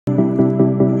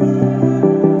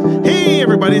Hey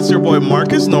everybody, it's your boy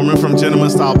Marcus Norman from Gentleman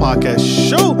Style Podcast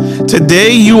Show. Today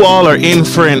you all are in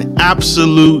for an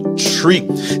absolute treat.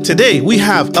 Today we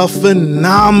have a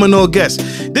phenomenal guest.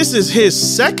 This is his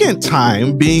second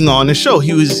time being on the show.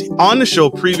 He was on the show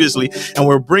previously and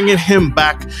we're bringing him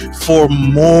back for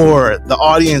more. The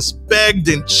audience begged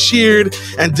and cheered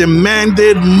and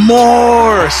demanded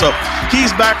more. So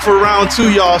he's back for round two,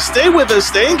 y'all. Stay with us,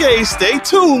 stay engaged, stay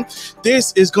tuned.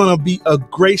 This is going to be a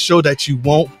great show that you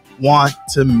won't want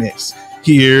to miss.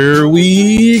 Here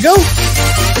we go.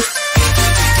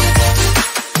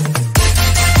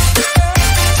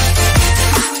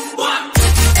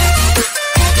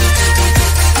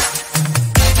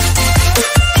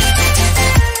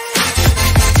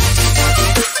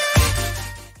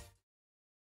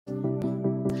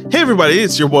 Hey everybody,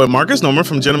 it's your boy Marcus Norman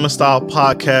from Gentleman Style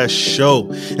Podcast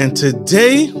Show. And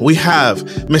today we have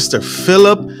Mr.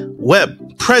 Philip Webb,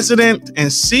 President and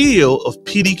CEO of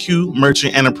PDQ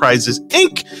Merchant Enterprises,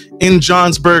 Inc. in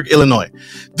Johnsburg, Illinois.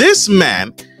 This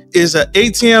man is an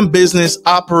ATM business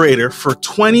operator for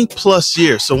 20 plus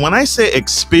years. So when I say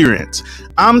experience,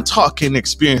 I'm talking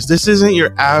experience. This isn't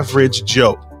your average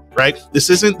Joe, right? This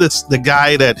isn't the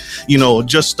guy that,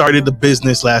 just started the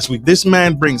business last week. This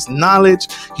man brings knowledge,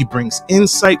 he brings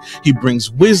insight, he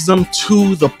brings wisdom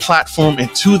to the platform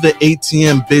and to the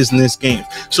ATM business game.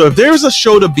 So if there's a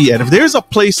show to be at, if there's a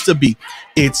place to be,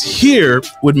 it's here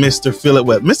with Mr. Philip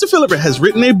Webb. Mr. Philip has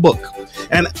written a book,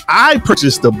 and I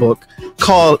purchased the book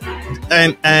called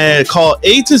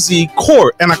A to Z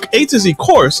Course, and an A to Z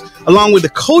course, along with the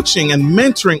coaching and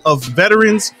mentoring of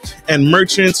veterans and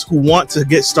merchants who want to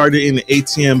get started in the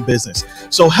ATM business.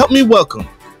 So help me welcome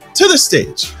to the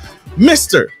stage,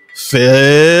 Mr.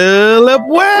 Philip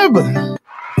Webb.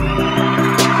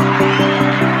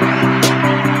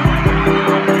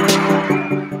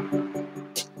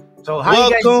 So how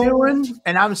you guys doing?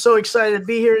 And I'm so excited to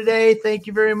be here today. Thank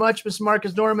you very much, Mr.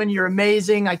 Marcus Norman. You're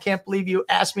amazing. I can't believe you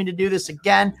asked me to do this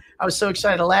again. I was so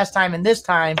excited the last time, and this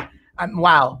time,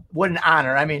 wow, what an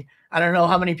honor. I mean, I don't know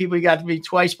how many people you got to meet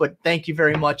twice, but thank you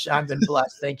very much. I've been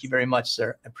blessed. Thank you very much,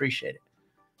 sir. I appreciate it.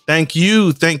 Thank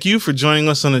you. Thank you for joining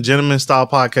us on the Gentleman Style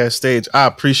Podcast stage. I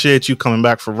appreciate you coming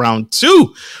back for round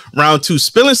two. Round two,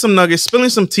 spilling some nuggets, spilling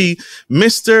some tea.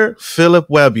 Mr. Philip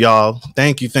Webb, y'all.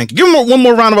 Thank you. Thank you. Give him one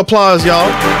more round of applause, y'all.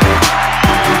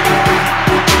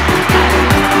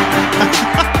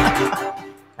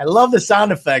 I love the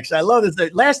sound effects. I love this.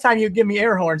 Last time you give me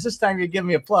air horns. This time you give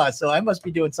me applause. So I must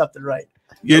be doing something right.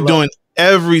 You're doing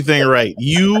everything right.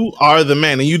 You are the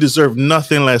man, and you deserve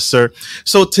nothing less, sir.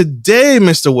 So today,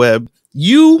 Mr. Webb,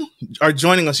 you are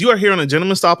joining us. You are here on the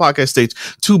Gentleman Style Podcast stage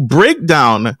to break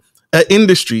down an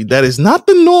industry that is not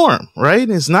the norm, right?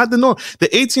 It's not the norm. The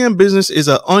ATM business is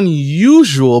an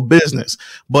unusual business,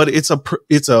 but it's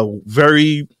a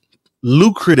very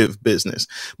lucrative business.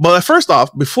 But first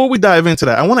off, before we dive into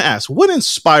that, I want to ask, what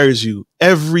inspires you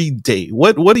every day?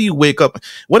 What do you wake up?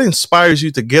 What inspires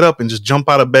you to get up and just jump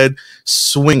out of bed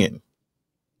swinging?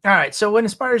 All right. So what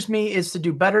inspires me is to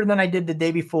do better than I did the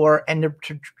day before and to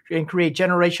create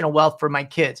generational wealth for my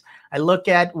kids. I look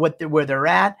at where they're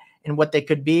at and what they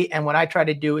could be. And what I try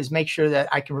to do is make sure that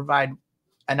I can provide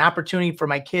an opportunity for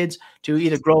my kids to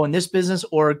either grow in this business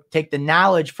or take the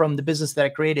knowledge from the business that I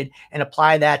created and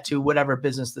apply that to whatever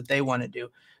business that they want to do.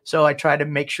 So I try to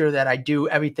make sure that I do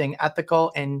everything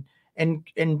ethical and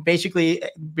basically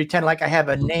pretend like I have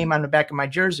a name on the back of my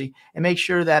jersey and make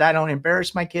sure that I don't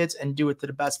embarrass my kids and do it to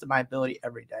the best of my ability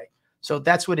every day. So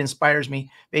that's what inspires me,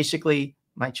 basically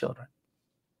my children.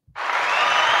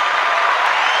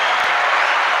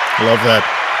 Love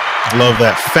that. Love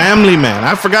that. Family man.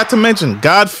 I forgot to mention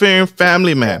God-fearing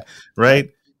family man, right?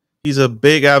 He's a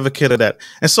big advocate of that.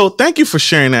 And so thank you for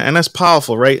sharing that. And that's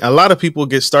powerful, right? A lot of people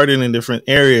get started in different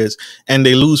areas and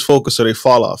they lose focus or they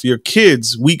fall off. Your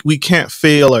kids, we can't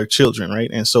fail our children,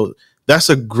 right? And so that's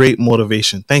a great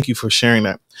motivation. Thank you for sharing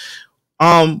that.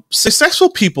 Successful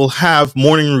people have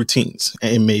morning routines.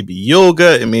 It may be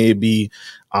yoga. It may be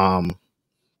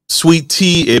sweet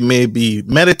tea, it may be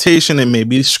meditation, it may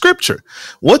be scripture.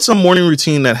 What's a morning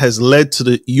routine that has led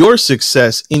to your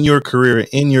success in your career,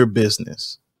 in your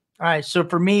business? All right. So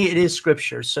for me, it is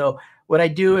scripture. So what I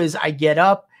do is I get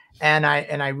up and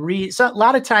I read. So a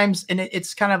lot of times, and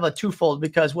it's kind of a twofold,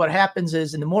 because what happens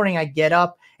is in the morning I get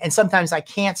up and sometimes I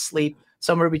can't sleep.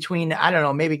 Somewhere between, I don't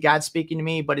know, maybe God's speaking to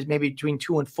me, but it's maybe between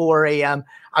 2 and 4 a.m.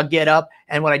 I'll get up,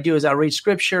 and what I do is I'll read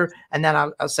scripture, and then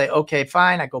I'll say, okay,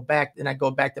 fine. I go back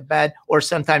to bed, or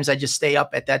sometimes I just stay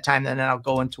up at that time, and then I'll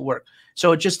go into work.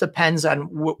 So it just depends on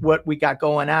what we got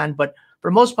going on. But for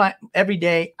most part, every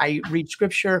day I read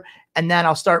scripture, and then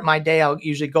I'll start my day. I'll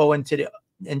usually go into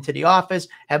into the office,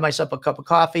 have myself a cup of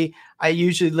coffee. I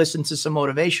usually listen to some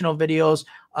motivational videos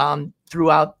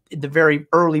throughout the very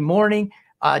early morning,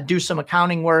 do some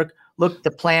accounting work, look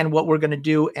to plan what we're going to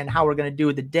do and how we're going to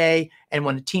do the day. And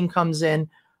when the team comes in,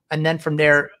 and then from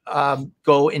there,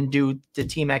 go and do the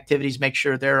team activities, make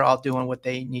sure they're all doing what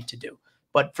they need to do.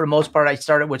 But for the most part, I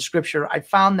started with scripture. I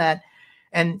found that,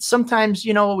 and sometimes,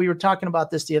 you know, we were talking about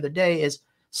this the other day, is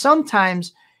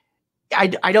sometimes I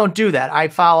don't do that. I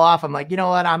fall off. I'm like, you know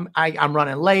what? I'm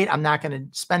running late. I'm not going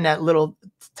to spend that little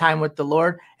time with the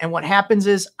Lord. And what happens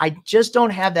is I just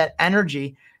don't have that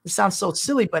energy. It sounds so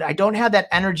silly, but I don't have that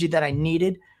energy that I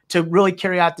needed to really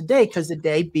carry out the day, because the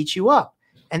day beats you up.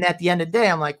 And at the end of the day,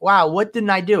 I'm like, wow, what didn't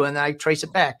I do? And then I trace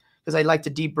it back, because I like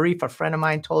to debrief. A friend of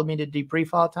mine told me to debrief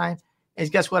all the time. And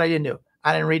guess what I didn't do?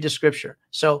 I didn't read the scripture.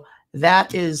 So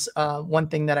that is one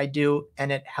thing that I do,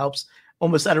 and it helps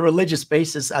almost on a religious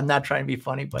basis. I'm not trying to be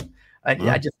funny, but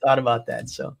I just thought about that.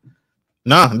 So.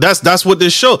 No, that's what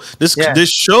this show, this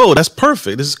show, that's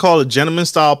perfect. This is called a gentleman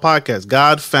style podcast,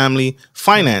 God, family,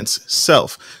 finance,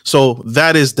 self. So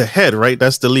that is the head, right?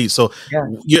 That's the lead. So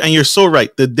and you're so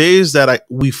right. The days that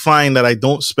we find that I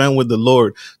don't spend with the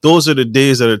Lord, those are the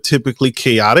days that are typically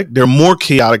chaotic. They're more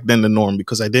chaotic than the norm,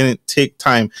 because I didn't take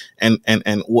time.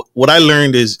 And what I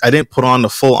learned is I didn't put on the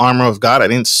full armor of God. I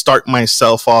didn't start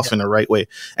myself off in the right way.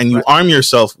 And you arm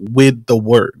yourself with the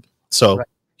word. So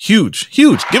huge.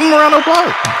 Give him a round of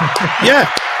applause.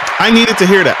 Yeah, I needed to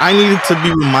hear that. I needed to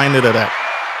be reminded of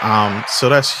that. So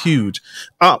that's huge.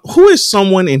 Who is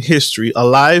someone in history,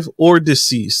 alive or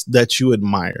deceased, that you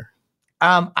admire?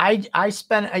 I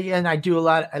spend, and I do a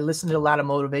lot. I listen to a lot of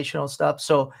motivational stuff.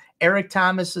 So Eric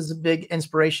Thomas is a big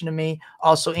inspiration to me.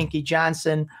 Also Inky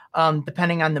Johnson.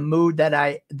 Depending on the mood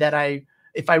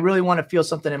if I really want to feel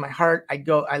something in my heart,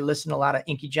 I listen to a lot of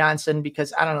Inky Johnson,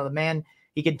 because I don't know, the man,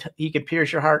 he could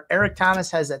pierce your heart. Eric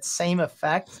Thomas has that same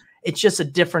effect. It's just a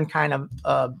different kind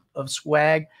of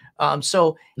swag.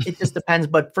 So it just depends.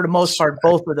 But for the most part,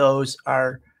 both of those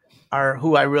are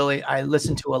who I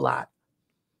listen to a lot.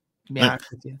 To be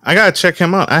honest with you. I gotta check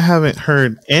him out. I haven't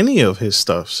heard any of his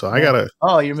stuff, so I gotta.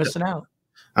 Oh, you're missing out.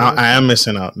 I am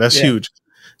missing out. That's huge.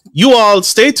 You all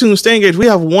stay tuned, stay engaged. We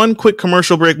have one quick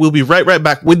commercial break. We'll be right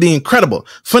back with the incredible,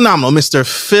 phenomenal Mr.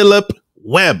 Philip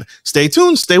Webb. Stay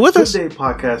tuned. Stay with us. Good day,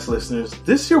 podcast listeners.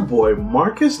 This is your boy,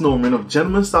 Marcus Norman of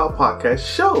Gentleman Style Podcast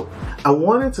Show. I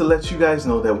wanted to let you guys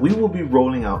know that we will be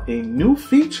rolling out a new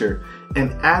feature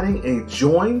and adding a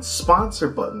join sponsor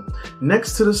button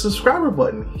next to the subscriber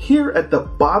button here at the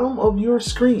bottom of your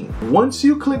screen. Once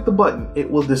you click the button, it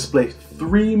will display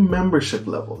 3 membership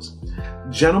levels.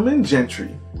 Gentleman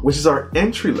Gentry, which is our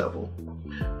entry level.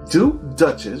 Duke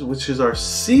Duchess, which is our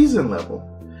season level.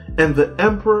 And the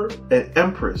Emperor and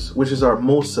Empress, which is our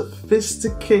most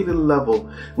sophisticated level,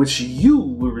 which you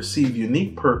will receive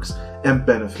unique perks and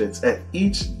benefits at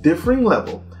each differing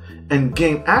level and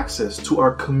gain access to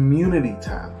our community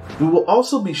tab. We will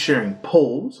also be sharing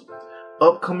polls,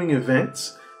 upcoming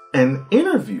events, and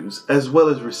interviews, as well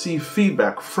as receive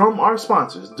feedback from our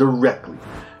sponsors directly.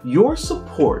 Your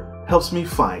support helps me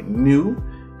find new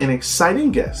and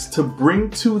exciting guests to bring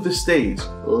to the stage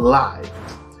live.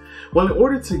 Well, in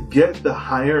order to get the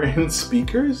higher end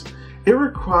speakers, it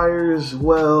requires,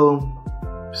 well,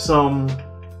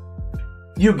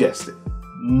 you guessed it,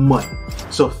 money.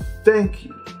 So thank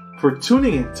you for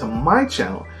tuning in to my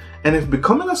channel. And if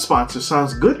becoming a sponsor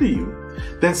sounds good to you,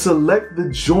 then select the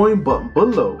join button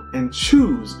below and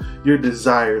choose your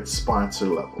desired sponsor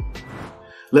level.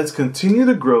 Let's continue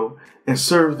to grow and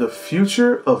serve the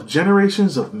future of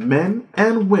generations of men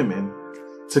and women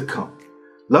to come.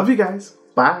 Love you guys.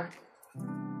 Bye.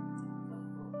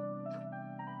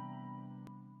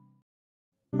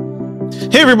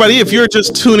 Hey everybody, if you're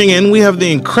just tuning in, we have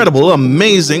the incredible,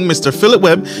 amazing Mr. Philip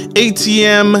Webb,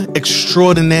 ATM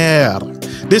extraordinaire.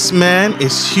 This man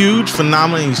is huge,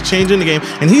 phenomenal, he's changing the game,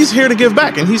 and he's here to give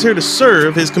back, and he's here to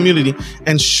serve his community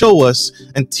and show us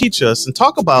and teach us and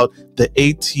talk about the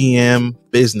ATM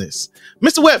business.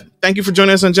 Mr. Webb, thank you for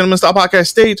joining us on Gentleman Style Podcast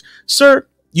stage. Sir,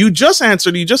 you just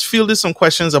fielded some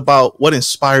questions about what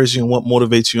inspires you and what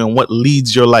motivates you and what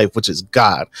leads your life, which is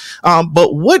God.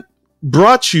 But what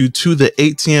brought you to the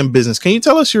ATM business? Can you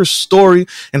tell us your story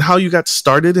and how you got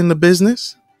started in the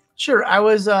business? Sure. I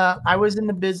was in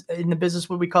the business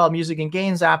what we call a music and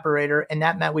games operator, and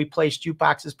that meant we placed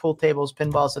jukeboxes, pool tables,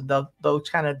 pinballs, and those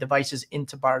kind of devices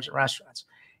into bars and restaurants.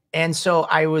 And so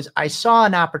I saw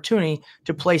an opportunity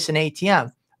to place an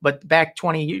ATM. But back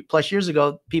 20 plus years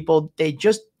ago, they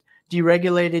just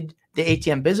deregulated the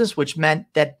ATM business, which meant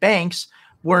that banks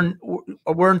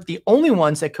weren't the only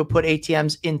ones that could put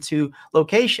ATMs into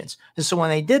locations. And so when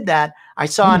they did that, I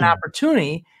saw an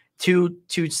opportunity to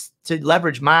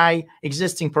leverage my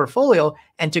existing portfolio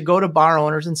and to go to bar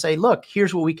owners and say, look,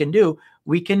 here's what we can do.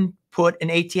 We can put an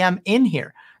ATM in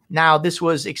here. Now, this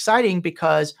was exciting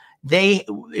because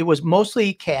it was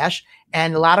mostly cash,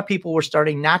 and a lot of people were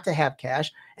starting not to have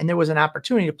cash, and there was an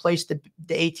opportunity to place the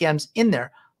ATMs in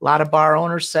there. A lot of bar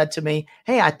owners said to me,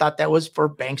 hey, I thought that was for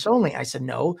banks only. I said,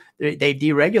 no, they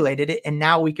deregulated it, and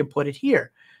now we can put it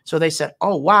here. So they said,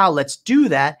 oh, wow, let's do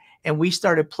that. And we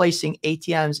started placing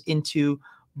ATMs into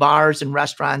bars and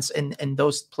restaurants and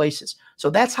those places. So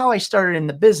that's how I started in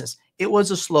the business. It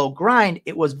was a slow grind.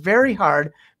 It was very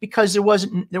hard because there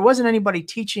wasn't anybody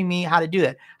teaching me how to do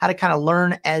that, how to kind of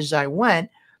learn as I went.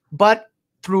 But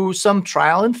through some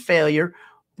trial and failure,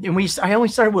 and I only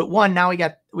started with one. Now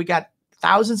we got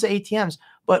thousands of ATMs,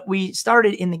 but we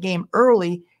started in the game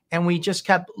early, and we just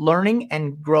kept learning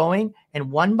and growing.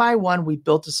 And one by one, we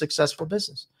built a successful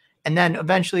business. And then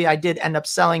eventually I did end up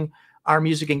selling our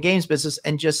music and games business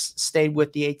and just stayed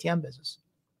with the ATM business.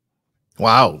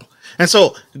 Wow. And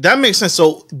so that makes sense.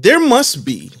 So there must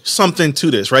be something to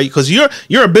this, right? Because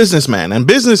you're a businessman, and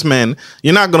businessmen,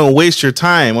 you're not going to waste your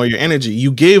time or your energy.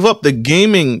 You gave up the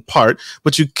gaming part,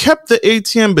 but you kept the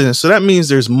ATM business. So that means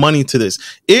there's money to this.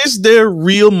 Is there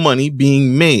real money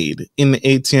being made in the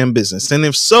ATM business? And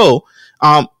if so,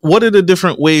 what are the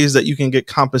different ways that you can get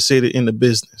compensated in the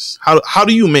business? How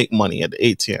do you make money at the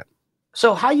ATM?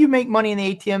 So how you make money in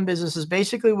the ATM business is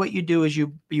basically what you do is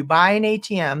you buy an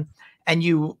ATM and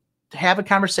you have a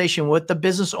conversation with the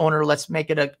business owner. Let's make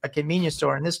it a convenience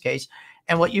store in this case.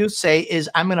 And what you say is,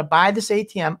 I'm going to buy this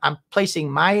ATM. I'm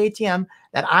placing my ATM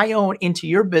that I own into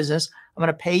your business. I'm going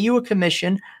to pay you a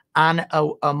commission on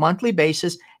a monthly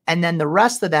basis. And then the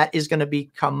rest of that is going to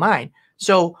become mine.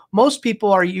 So most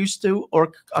people are used to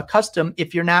or accustomed,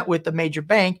 if you're not with a major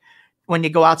bank, when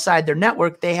you go outside their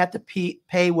network, they have to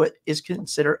pay what is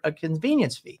considered a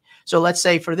convenience fee. So let's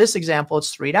say for this example,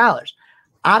 it's $3.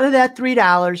 Out of that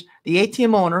 $3, the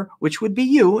ATM owner, which would be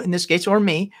you in this case, or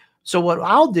me. So what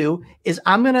I'll do is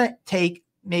I'm going to take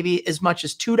maybe as much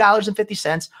as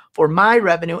 $2.50 for my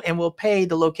revenue, and we'll pay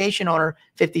the location owner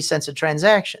 50 cents a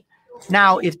transaction.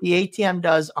 Now, if the ATM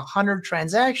does 100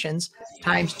 transactions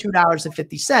times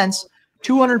 $2.50,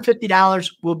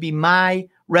 $250 will be my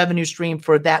revenue stream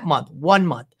for that month, 1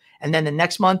 month. And then the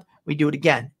next month, we do it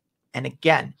again and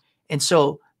again. And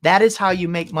so that is how you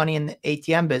make money in the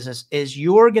ATM business, is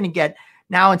you're going to get,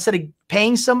 now instead of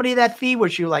paying somebody that fee,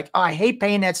 which you're like, oh, I hate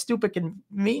paying that stupid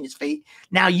convenience fee.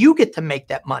 Now you get to make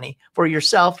that money for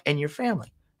yourself and your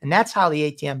family. And that's how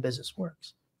the ATM business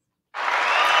works.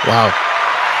 Wow.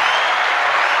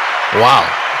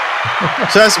 Wow.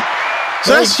 So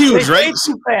that's huge, right?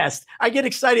 Too fast. I get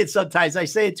excited sometimes. I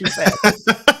say it too fast.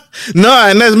 No,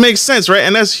 and that makes sense, right?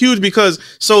 And that's huge because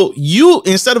so you,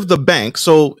 instead of the bank,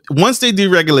 so once they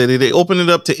deregulated, they open it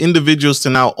up to individuals to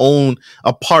now own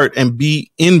a part and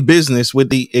be in business with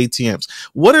the ATMs.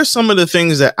 What are some of the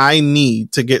things that I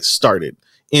need to get started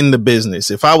in the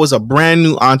business? If I was a brand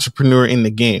new entrepreneur in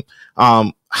the game,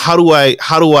 what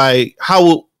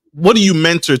do you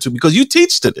mentor to? Because you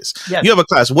teach to this. Yes. You have a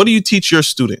class. What do you teach your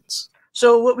students?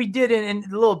 So what we did, and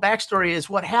the little backstory is,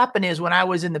 what happened is when I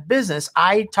was in the business,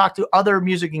 I talked to other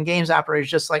music and games operators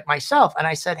just like myself. And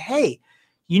I said, hey,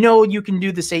 you can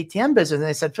do this ATM business. And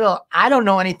they said, Phil, I don't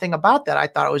know anything about that. I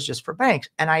thought it was just for banks.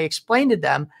 And I explained to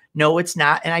them, no, it's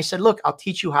not. And I said, look, I'll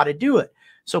teach you how to do it.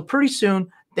 So pretty soon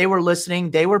they were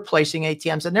listening. They were placing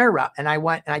ATMs in their route. And I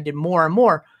went and I did more and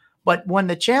more. But one of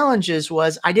the challenges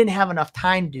was I didn't have enough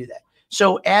time to do that.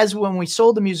 So when we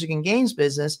sold the music and games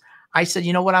business, I said,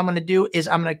 you know what I'm going to do is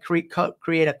I'm going to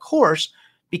create a course,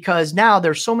 because now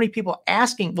there's so many people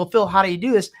asking, well, Phil, how do you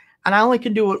do this? And I only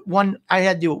can do it I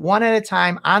had to do it one at a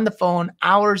time on the phone,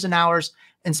 hours and hours,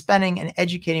 and spending and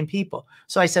educating people.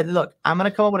 So I said, look, I'm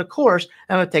going to come up with a course.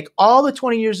 I'm going to take all the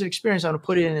 20 years of experience. I'm going to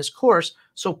put it in this course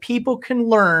so people can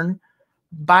learn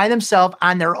by themselves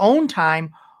on their own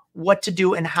time what to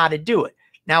do and how to do it.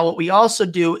 Now, what we also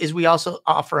do is we also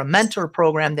offer a mentor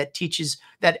program that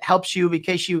helps you in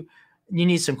case you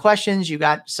need some questions. You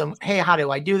got some, hey, how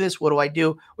do I do this? What do I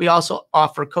do? We also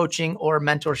offer coaching or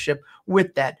mentorship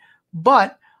with that.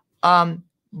 But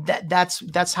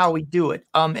that's how we do it.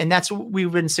 And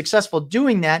we've been successful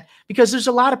doing that because there's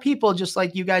a lot of people just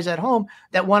like you guys at home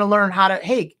that want to learn how to,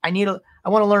 hey, I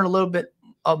want to learn a little bit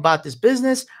about this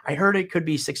business. I heard it could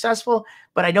be successful,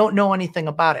 but I don't know anything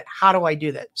about it. How do I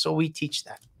do that? So we teach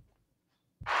that.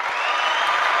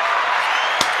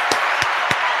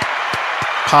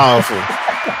 Powerful.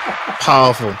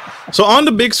 Powerful. So on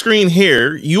the big screen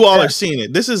here, you all are seeing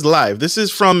it. This is live. This is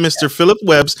from Mr. Philip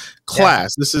Webb's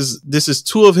class. This is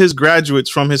 2 of his graduates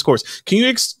from his course. Can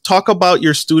you talk about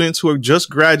your students who have just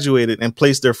graduated and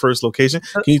placed their first location?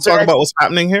 Can you talk about what's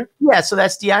happening here? Yeah, so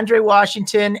that's DeAndre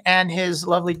Washington and his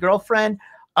lovely girlfriend.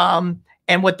 And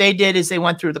what they did is they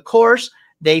went through the course.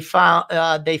 They found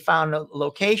a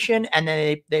location, and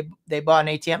then they bought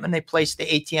an ATM and they placed the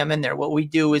ATM in there. What we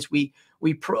do is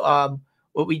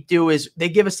they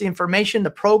give us the information,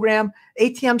 the program.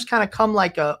 ATMs kind of come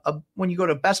like when you go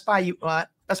to Best Buy.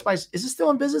 Best Buy is it still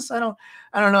in business? I don't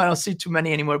know. I don't see too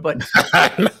many anymore, but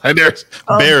there's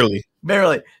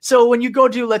barely. So when you go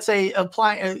to, let's say,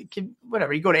 apply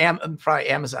whatever, you go to probably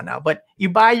Amazon now, but you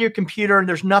buy your computer and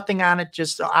there's nothing on it,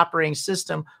 just the operating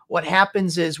system. What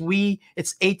happens is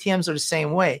it's ATMs are the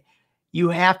same way. You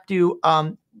have to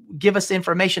give us the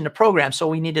information to program. So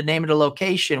we need the name of the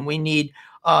location. We need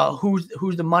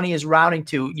who the money is routing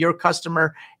to, your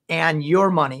customer and your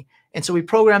money. And so we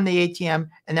program the ATM,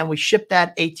 and then we ship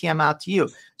that ATM out to you.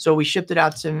 So we shipped it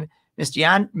out to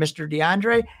Mr.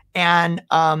 DeAndre, and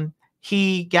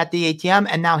he got the ATM,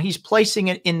 and now he's placing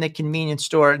it in the convenience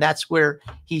store. That's where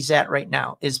he's at right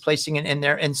now, is placing it in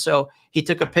there. And so he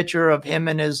took a picture of him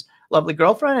and his lovely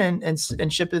girlfriend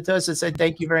and shipped it to us and said,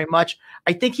 thank you very much.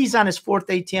 I think he's on his 4th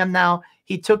ATM now.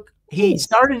 He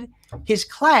started his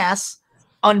class,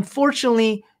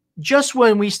 unfortunately, just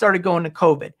when we started going to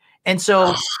COVID. And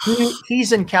so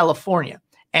he's in California,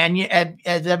 and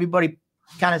as everybody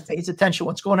kind of pays attention to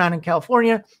what's going on in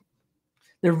California,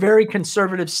 they're very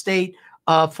conservative state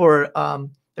for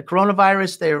the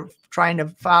coronavirus. They're trying to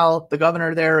follow the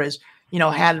governor there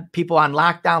had people on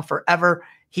lockdown forever.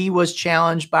 He was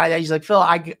challenged by that. He's like, Phil,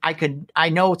 I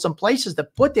know some places to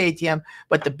put the ATM,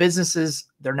 but the businesses,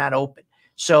 they're not open.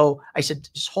 So I said,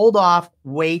 just hold off,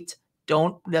 wait.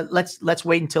 Let's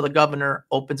wait until the governor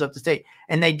opens up the state.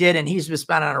 And they did, and he's just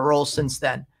been on a roll since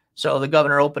then. So the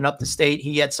governor opened up the state.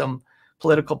 He had some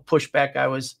political pushback.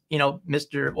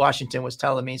 Mr. Washington was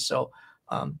telling me. So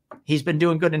he's been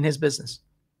doing good in his business.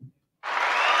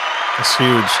 That's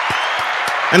huge.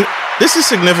 And this is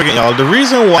significant, y'all. The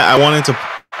reason why I wanted to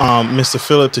Mr.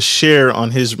 Philip to share on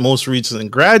his most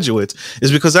recent graduates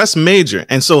is because that's major.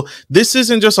 And so this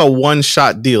isn't just a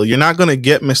one-shot deal. You're not going to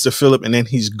get Mr. Philip and then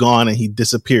he's gone and he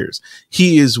disappears.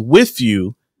 He is with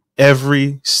you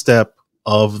every step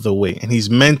of the way, and he's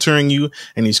mentoring you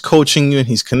and he's coaching you and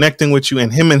he's connecting with you,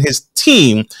 and him and his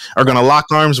team are going to lock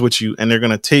arms with you, and they're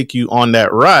going to take you on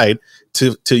that ride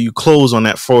till you close on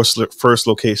that first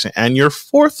location and your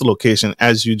 4th location,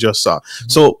 as you just saw.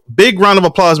 So big round of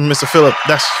applause for Mr. Philip.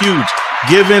 That's huge.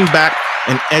 Giving back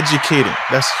and educating.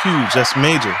 That's huge. That's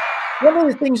major. One of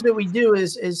the things that we do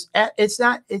is it's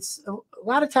a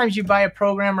lot of times you buy a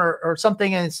program or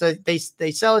something, and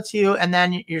they sell it to you, and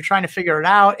then you're trying to figure it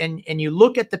out, and you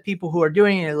look at the people who are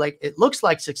doing it, like it looks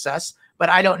like success, but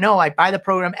I don't know. I buy the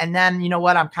program, and then you know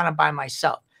what? I'm kind of by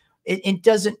myself. It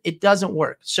doesn't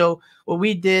work. So what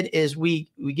we did is we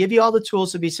give you all the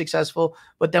tools to be successful,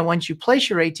 but then once you place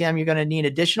your ATM, you're going to need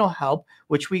additional help,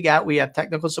 which we got. We have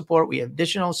technical support. We have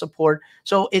additional support.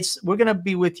 So we're going to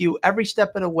be with you every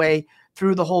step of the way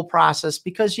through the whole process,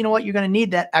 because you know what? You're going to need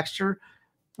that extra,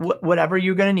 whatever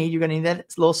you're going to need. You're going to need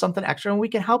that little something extra, and we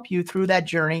can help you through that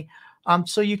journey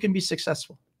so you can be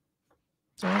successful.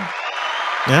 So,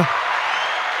 yeah.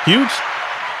 Huge.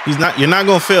 You're not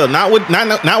going to fail. Not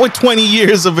with 20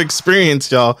 years of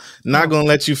experience, y'all. Not going to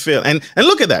let you fail. And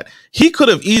look at that. He could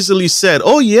have easily said,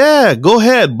 oh yeah, go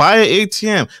ahead, buy an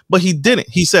ATM. But he didn't.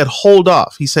 He said, hold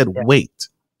off. He said, wait,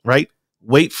 right?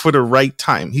 Wait for the right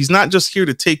time. He's not just here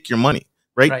to take your money,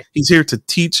 right? He's here to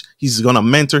teach. He's going to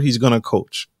mentor. He's going to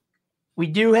coach. I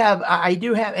do have,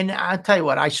 and I'll tell you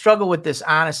what, I struggle with this,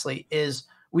 honestly, is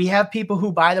we have people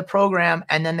who buy the program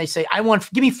and then they say,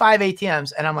 give me 5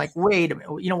 ATMs. And I'm like, wait a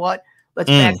minute, you know what? Let's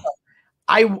back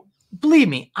up. Believe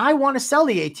me, I want to sell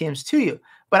the ATMs to you,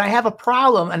 but I have a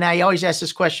problem. And I always ask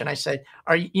this question. I said,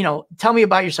 tell me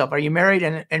about yourself. Are you married?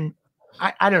 And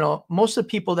I don't know. Most of the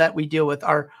people that we deal with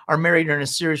are married or in a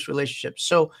serious relationship.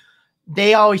 So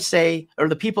they always say, or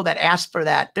the people that ask for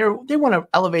that, they want to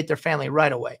elevate their family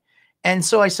right away. And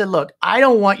so I said, look, I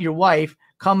don't want your wife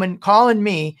calling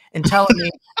me and telling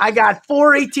me I got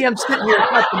 4 ATMs sitting here.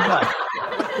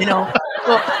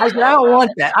 So I said, I don't want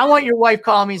that. I want your wife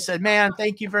calling me and said, man,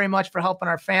 thank you very much for helping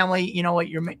our family. You know what?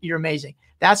 You're amazing.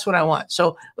 That's what I want.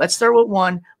 So let's start with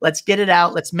 1. Let's get it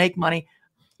out. Let's make money.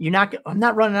 I'm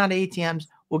not running out of ATMs.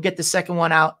 We'll get the second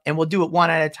one out and we'll do it 1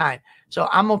 at a time. So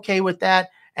I'm okay with that.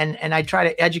 And I try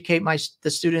to educate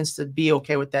the students to be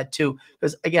okay with that too.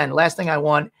 Because again, last thing I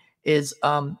want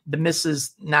the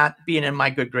missus not being in my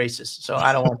good graces. So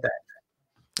I don't want that.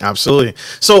 Absolutely.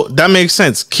 So that makes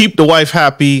sense. Keep the wife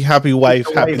happy, happy wife,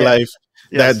 happy life.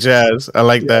 Yes. That jazz. I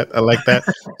like that. I like that.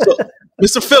 So,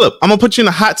 Mr. Philip, I'm gonna put you in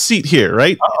a hot seat here,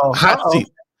 right? Hot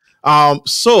seat.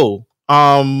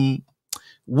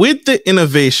 With the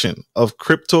innovation of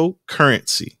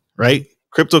cryptocurrency, right?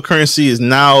 Cryptocurrency is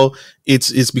now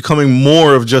it's becoming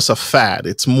more of just a fad.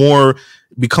 It's more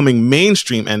becoming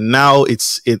mainstream, and now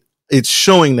it's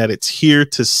showing that it's here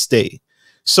to stay.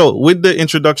 So with the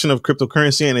introduction of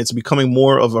cryptocurrency and it's becoming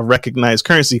more of a recognized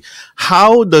currency,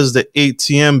 how does the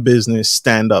ATM business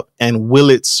stand up, and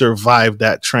will it survive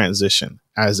that transition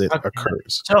as it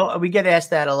occurs? So we get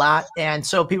asked that a lot. And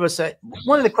so people say,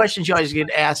 one of the questions you always get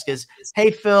asked is,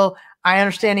 hey, Phil, I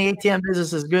understand the ATM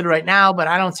business is good right now, but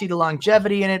I don't see the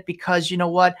longevity in it because you know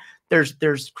what?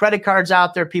 There's credit cards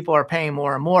out there. People are paying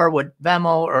more and more with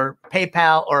Venmo or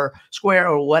PayPal or Square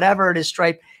or whatever it is,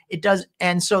 Stripe. It does.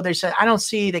 And so they said, I don't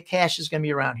see that cash is going to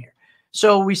be around here.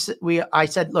 So I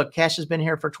said, look, cash has been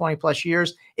here for 20 plus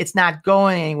years. It's not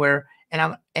going anywhere.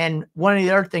 And one of the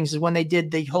other things is when they did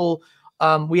the whole,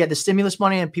 we had the stimulus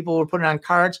money and people were putting on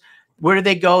cards. Where did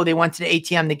they go? They went to the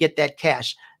ATM to get that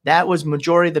cash. That was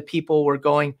majority of the people were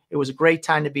going. It was a great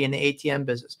time to be in the ATM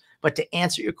business. But to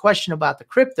answer your question about the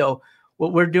crypto,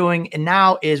 what we're doing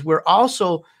now is we're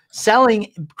also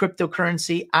selling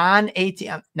cryptocurrency on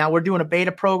ATM. Now we're doing a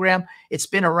beta program. It's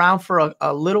been around for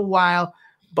a little while,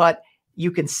 but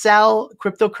you can sell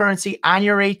cryptocurrency on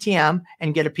your ATM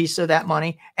and get a piece of that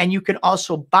money. And you can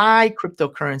also buy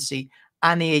cryptocurrency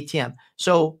on the ATM.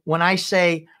 So when I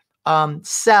say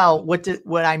sell,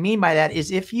 what I mean by that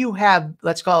is if you have,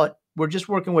 let's call it, we're just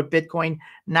working with Bitcoin,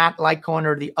 not Litecoin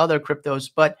or the other cryptos,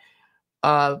 but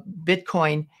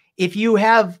Bitcoin. If you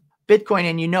have Bitcoin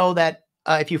and you know that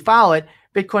if you follow it,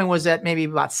 Bitcoin was at maybe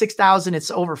about 6,000.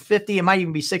 It's over 50. It might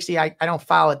even be 60. I don't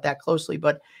follow it that closely,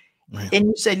 but and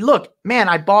you say, look, man,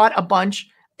 I bought a bunch.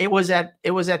 It was at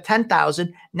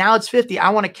 10,000. Now it's 50. I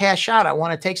want to cash out. I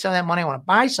want to take some of that money. I want to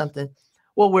buy something.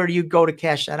 Well, where do you go to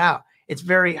cash that out? It's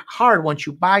very hard once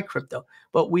you buy crypto,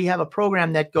 but we have a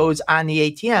program that goes on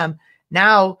the ATM.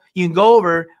 Now you can go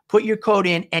over, put your code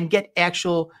in and get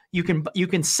actual, you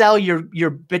can sell your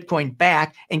Bitcoin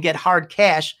back and get hard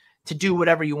cash to do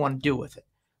whatever you want to do with it.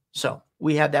 So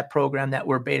we have that program that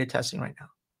we're beta testing right now.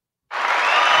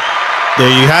 There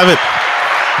you have it.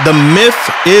 The myth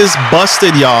is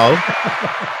busted, y'all.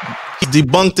 He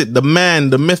debunked it. The man,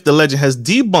 the myth, the legend has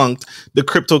debunked the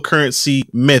cryptocurrency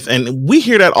myth. And we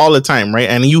hear that all the time, right?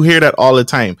 And you hear that all the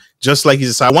time, just like he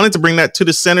said. So I wanted to bring that to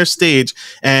the center stage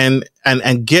and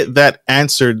get that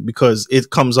answered because it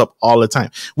comes up all the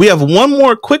time. We have one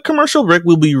more quick commercial break.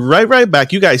 We'll be right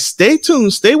back. You guys stay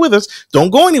tuned. Stay with us. Don't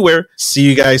go anywhere. See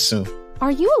you guys soon. Are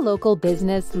you a local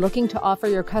business looking to offer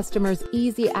your customers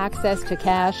easy access to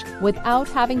cash without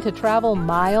having to travel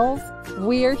miles?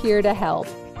 We're here to help.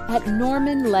 At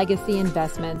Norman Legacy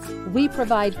Investments, we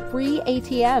provide free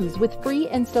ATMs with free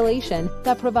installation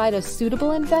that provide a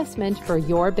suitable investment for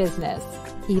your business.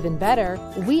 Even better,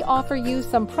 we offer you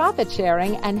some profit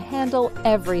sharing and handle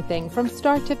everything from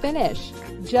start to finish.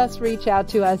 Just reach out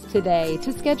to us today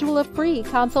to schedule a free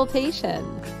consultation.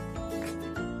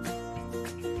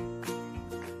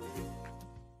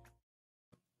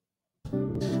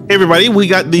 Hey everybody, we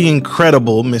got the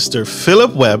incredible Mr.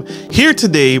 Philip Webb here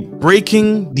today,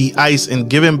 breaking the ice and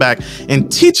giving back and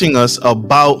teaching us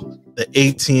about the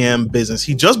ATM business.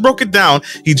 He just broke it down.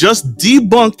 He just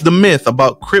debunked the myth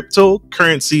about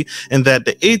cryptocurrency and that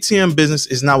the ATM business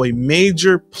is now a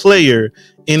major player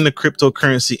in the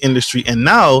cryptocurrency industry. And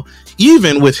now,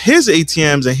 even with his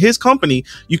ATMs and his company,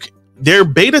 they're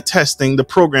beta testing the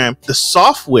program, the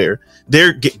software.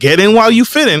 They're get in while you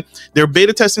fit in. They're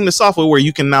beta testing the software where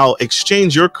you can now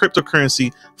exchange your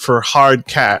cryptocurrency for hard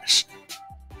cash.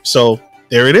 So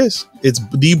there it is. It's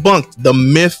debunked. The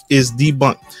myth is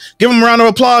debunked. Give them a round of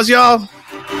applause, y'all.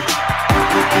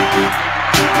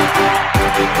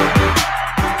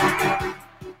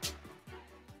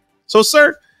 So,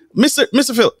 sir,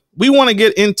 Mr. Phil, we want to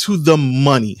get into the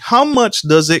money. How much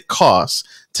does it cost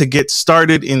to get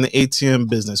started in the ATM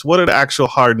business? What are the actual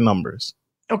hard numbers?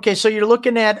 Okay, so you're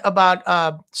looking at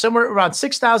about somewhere around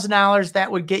 $6,000. That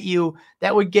would get you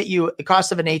the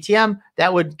cost of an ATM.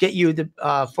 That would get you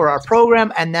the for our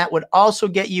program, and that would also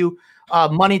get you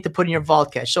money to put in your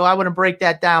vault cash. So I want to break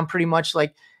that down pretty much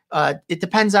like it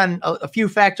depends on a few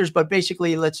factors, but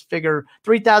basically let's figure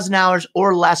 $3,000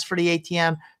 or less for the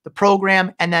ATM, the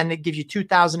program, and then it gives you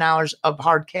 $2,000 of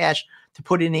hard cash to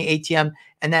put in the ATM,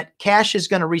 and that cash is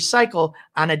going to recycle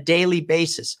on a daily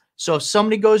basis. So if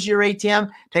somebody goes to your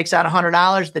ATM, takes out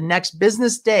 $100, the next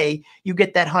business day, you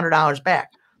get that $100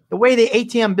 back. The way the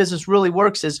ATM business really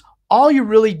works is all you're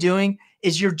really doing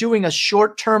is you're doing a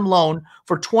short-term loan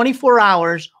for 24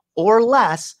 hours or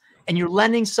less, and you're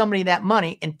lending somebody that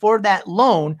money. And for that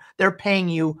loan, they're paying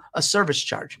you a service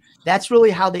charge. That's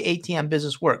really how the ATM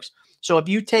business works. So if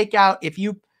you take out,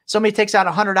 somebody takes out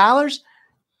 $100,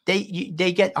 they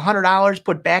get $100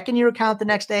 put back in your account the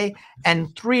next day, and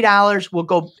 $3 will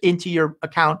go into your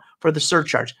account for the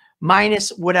surcharge, minus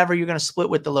whatever you're going to split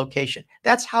with the location.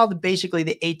 That's how basically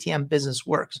the ATM business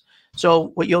works.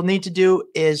 So what you'll need to do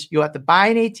is you have to buy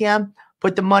an ATM,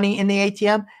 put the money in the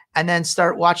ATM, and then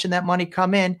start watching that money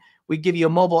come in. We give you a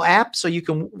mobile app so you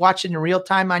can watch it in real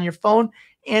time on your phone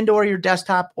and or your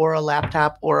desktop or a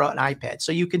laptop or an iPad.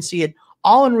 So you can see it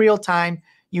all in real time.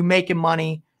 You making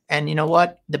money. And you know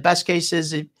what? The best case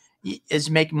is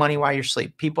making money while you're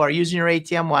asleep. People are using your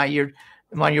ATM while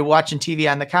you're watching TV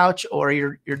on the couch, or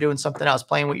you're doing something else,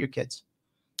 playing with your kids.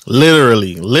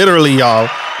 Literally, y'all,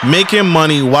 making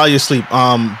money while you sleep.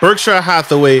 Berkshire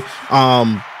Hathaway,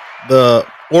 the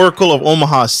Oracle of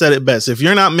Omaha, said it best. If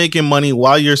you're not making money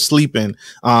while you're sleeping,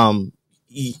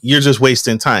 you're just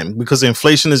wasting time, because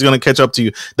inflation is going to catch up to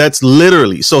you. That's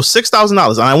literally so $6,000.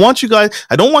 And I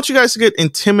don't want you guys to get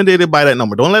intimidated by that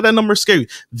number. Don't let that number scare you.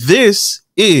 This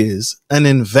is an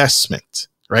investment,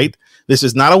 right? This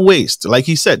is not a waste. Like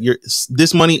he said,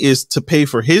 this money is to pay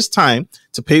for his time,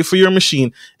 to pay for your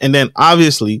machine. And then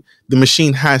obviously the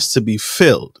machine has to be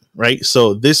filled, right?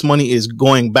 So this money is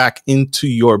going back into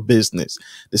your business.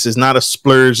 This is not a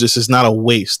splurge. This is not a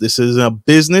waste. This is a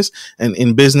business. And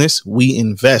in business, we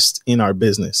invest in our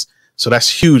business. So that's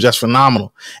huge. That's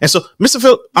phenomenal. And so, Mr.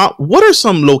 Phil, what are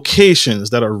some locations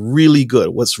that are really good?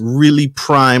 What's really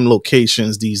prime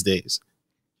locations these days?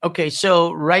 Okay.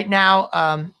 So right now,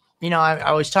 I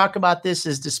always talk about this,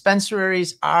 is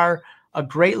dispensaries are a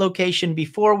great location.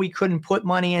 Before, we couldn't put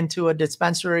money into a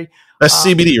dispensary. That's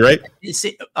CBD, right?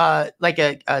 Like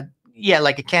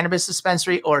a cannabis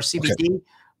dispensary or CBD.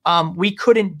 Okay. We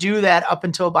couldn't do that up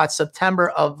until about September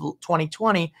of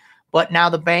 2020. But now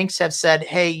the banks have said,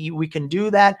 hey, we can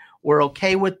do that. We're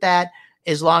okay with that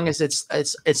as long as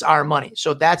it's our money.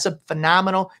 So that's a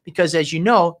phenomenal, because as you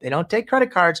know, they don't take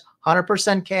credit cards,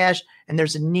 100% cash, and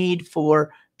there's a need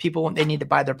for people when they need to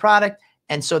buy their product.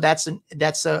 And so that's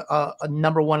a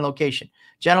number one location.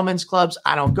 Gentlemen's clubs,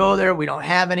 I don't go there. We don't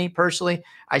have any personally.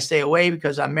 I stay away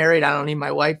because I'm married. I don't need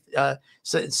my wife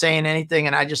saying anything,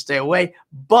 and I just stay away.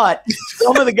 But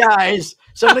some of the guys,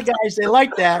 they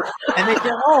like that, and they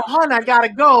say, "Oh, hon, I gotta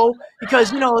go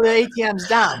because the ATM's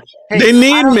down." Hey, they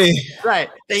need me, right?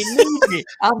 They need me.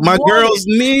 My girls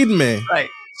need me, right?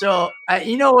 So, and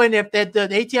if the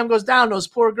ATM goes down, those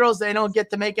poor girls, they don't get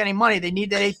to make any money. They need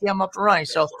that ATM up and running.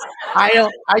 So I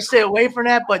stay away from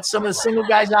that. But some of the single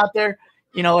guys out there,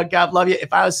 God love you.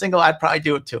 If I was single, I'd probably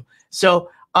do it too.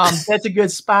 So that's a good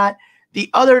spot.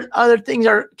 The other things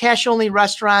are cash only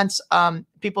restaurants.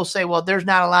 People say, well, there's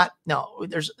not a lot. No,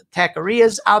 there's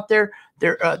taquerias out there.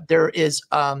 There is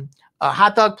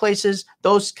hot dog places,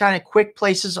 those kind of quick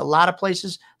places. A lot of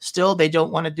places still, they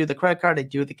don't want to do the credit card. They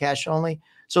do the cash only.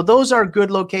 So those are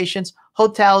good locations,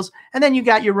 hotels. And then you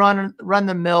got your run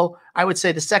the mill, I would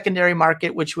say the secondary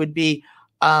market, which would be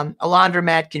a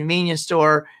laundromat, convenience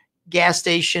store, gas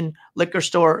station, liquor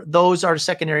store. Those are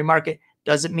secondary market.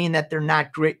 Doesn't mean that they're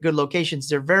not good locations.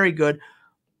 They're very good.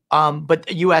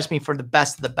 But you asked me for the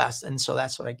best of the best. And so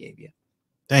that's what I gave you.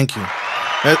 Thank you.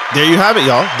 There you have it,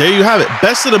 y'all. There you have it.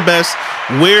 Best of the best,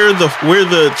 where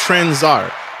the trends are,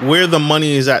 where the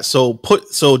money is at. So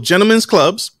gentlemen's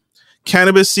clubs,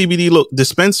 cannabis CBD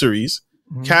dispensaries,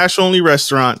 cash only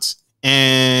restaurants,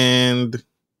 and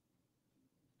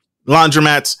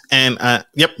laundromats, and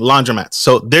laundromats.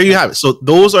 So there you have it. So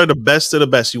those are the best of the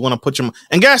best. You want to put your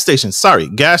and gas stations. Sorry,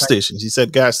 gas stations. He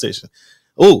said gas station.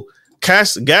 Oh,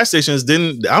 gas stations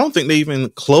didn't. I don't think they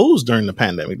even closed during the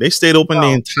pandemic. They stayed open the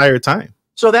entire time.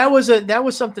 So that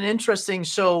was something interesting.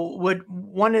 So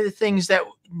one of the things that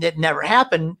never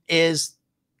happened is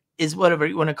whatever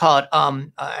you want to call it.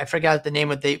 I forgot the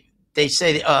name of they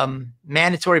say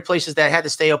mandatory places that had to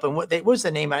stay open. What was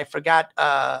the name? I forgot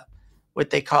what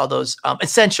they call those.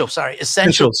 Essential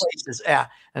places. Yeah.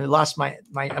 And I lost my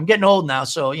I'm getting old now,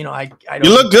 so I don't. You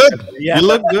look good. Yeah. You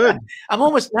look good. I'm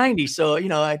almost 90, so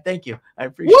I thank you. I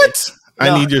appreciate it.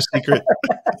 I need your secret.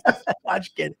 I'm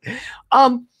just kidding.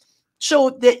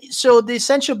 So the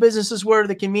essential businesses were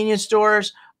the convenience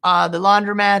stores, the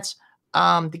laundromats,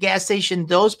 the gas station.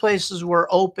 Those places were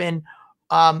open,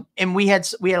 and we had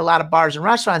a lot of bars and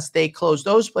restaurants. They closed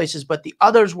those places, but the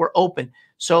others were open.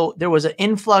 So there was an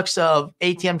influx of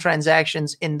ATM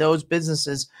transactions in those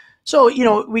businesses. So, you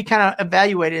know, we kind of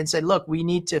evaluated and said, look, we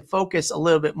need to focus a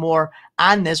little bit more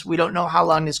on this. We don't know how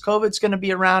long this COVID's going to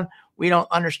be around. We don't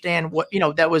understand what, you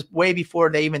know, that was way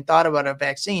before they even thought about a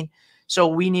vaccine. So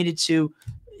we needed to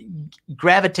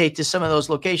gravitate to some of those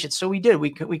locations. So we did.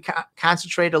 We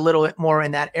concentrated a little bit more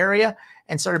in that area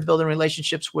and started building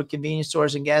relationships with convenience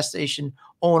stores and gas station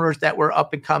owners that were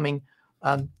up and coming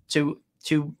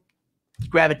to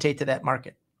gravitate to that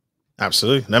market.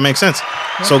 Absolutely. That makes sense.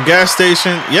 So gas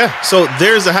station. Yeah. So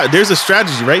there's a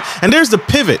strategy, right? And there's the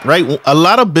pivot, right? A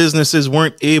lot of businesses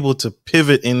weren't able to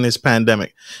pivot in this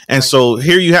pandemic. And so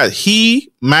here you have,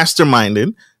 he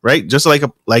masterminded, right? Just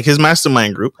like his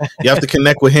mastermind group. You have to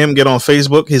connect with him, get on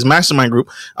Facebook, his mastermind group.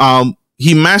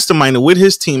 He masterminded with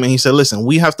his team and he said, listen,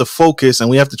 we have to focus and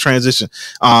we have to transition.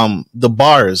 The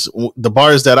bars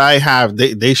that I have,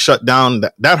 they shut down.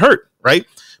 That hurt, right?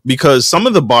 Because some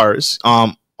of the bars,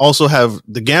 also have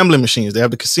the gambling machines. They have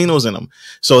the casinos in them.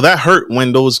 So that hurt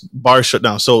when those bars shut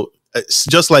down. So it's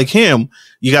just like him,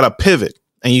 you got to pivot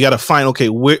and you got to find, okay,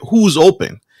 who's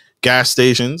open? Gas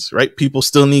stations, right? People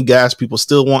still need gas. People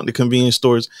still want the convenience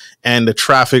stores and the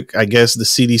traffic. I guess the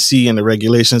CDC and the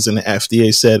regulations and the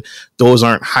FDA said those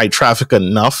aren't high traffic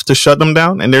enough to shut them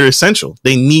down, and they're essential.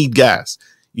 They need gas.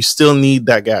 You still need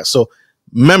that gas. So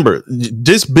remember,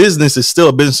 this business is still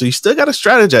a business, so you still got to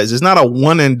strategize. It's not a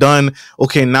one and done,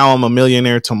 okay, now I'm a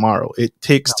millionaire tomorrow. It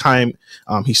takes time.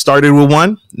 He started with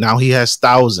one. Now he has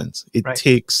thousands. It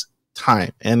takes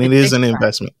time, and it is an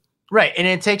investment. Right. And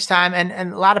it takes time.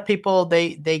 And a lot of people,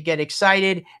 they get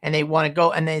excited and they want to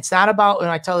go. And it's not about, and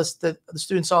I tell this to the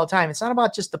students all the time, it's not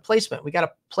about just the placement. We got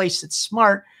to place it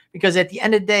smart, because at the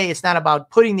end of the day, it's not about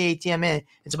putting the ATM in.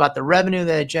 It's about the revenue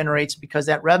that it generates, because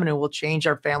that revenue will change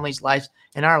our family's lives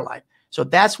and our life. So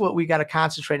that's what we got to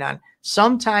concentrate on.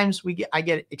 Sometimes I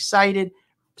get excited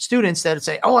students that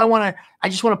say, oh, I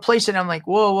just want to place it. And I'm like,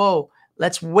 whoa,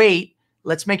 let's wait.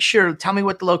 Let's make sure, tell me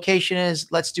what the location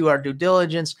is. Let's do our due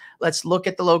diligence. Let's look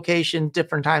at the location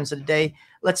different times of the day.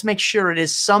 Let's make sure it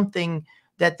is something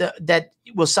that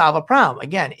will solve a problem.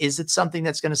 Again, is it something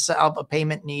that's going to solve a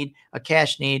payment need, a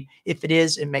cash need? If it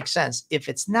is, it makes sense. If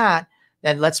it's not,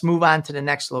 then let's move on to the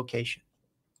next location.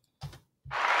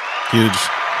 Huge.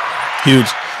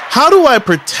 How do I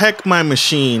protect my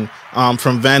machine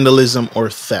from vandalism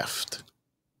or theft?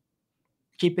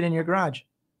 Keep it in your garage.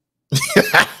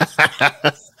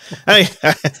 Hey,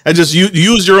 I just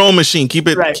use your own machine. Keep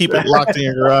it locked in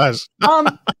your garage.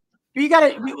 You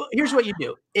gotta. Here's what you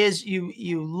do: is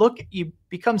you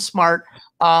become smart.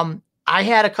 I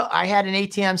had an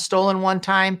ATM stolen one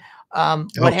time.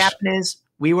 What happened is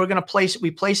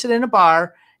we placed it in a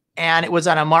bar, and it was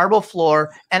on a marble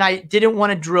floor, and I didn't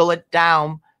want to drill it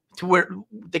down to where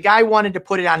the guy wanted to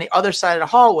put it on the other side of the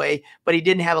hallway, but he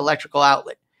didn't have electrical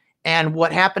outlet. And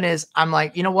what happened is I'm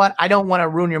like, you know what? I don't want to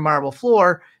ruin your marble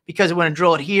floor, because I want to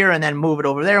drill it here and then move it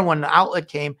over there when the outlet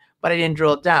came, but I didn't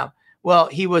drill it down. Well,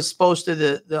 he was supposed to,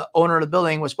 the owner of the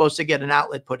building was supposed to get an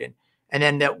outlet put in. And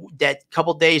then that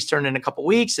couple days turned in a couple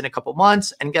weeks and a couple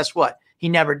months. And guess what? He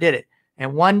never did it.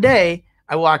 And one day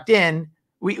I walked in,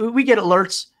 we get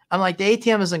alerts. I'm like, the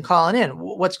ATM isn't calling in.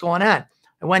 What's going on?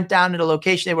 I went down to the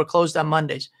location. They were closed on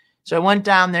Mondays. So I went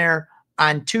down there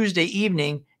on Tuesday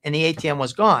evening, and the ATM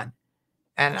was gone.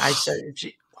 And I said,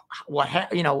 what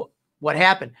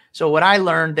happened? So what I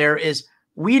learned there is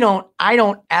I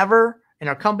don't ever, and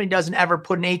our company doesn't ever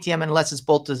put an ATM unless it's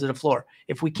bolted to the floor.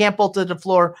 If we can't bolt to the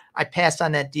floor, I passed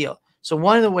on that deal. So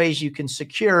one of the ways you can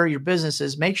secure your business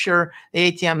is make sure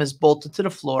the ATM is bolted to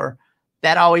the floor.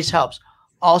 That always helps.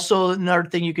 Also, another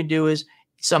thing you can do is,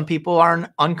 some people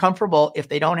are uncomfortable if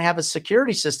they don't have a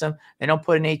security system. They don't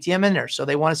put an ATM in there. So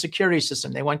they want a security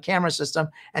system. They want camera system,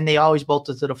 and they always bolt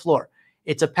it to the floor.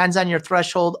 It depends on your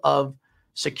threshold of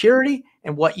security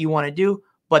and what you want to do.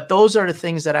 But those are the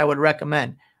things that I would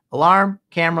recommend: alarm,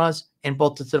 cameras, and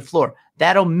bolt it to the floor.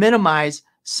 That'll minimize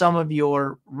some of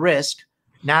your risk.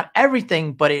 Not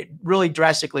everything, but it really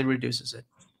drastically reduces it.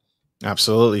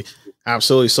 Absolutely.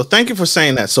 So thank you for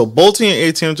saying that. So bolting an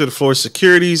ATM to the floor,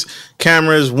 securities,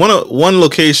 cameras, one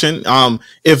location.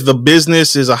 If the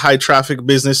business is a high traffic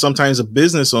business, sometimes a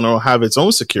business owner will have its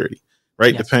own security,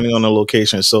 right? Yes. Depending on the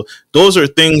location. So those are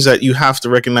things that you have to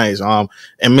recognize. And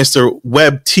Mr.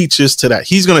 Webb teaches to that.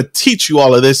 He's going to teach you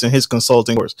all of this in his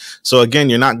consulting course. So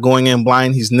again, you're not going in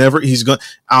blind. He's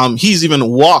even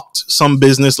walked some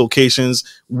business locations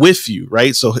with you,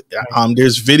 right? So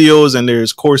there's videos and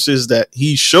there's courses that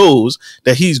he shows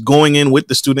that he's going in with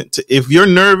the student to, if you're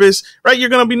nervous, right, you're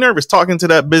going to be nervous talking to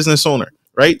that business owner,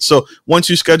 right? So once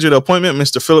you schedule the appointment,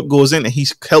 Mr. Philip goes in and he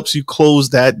helps you close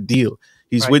that deal.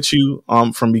 He's Right. with you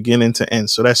from beginning to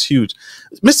end. So that's huge.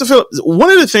 Mr. Philip,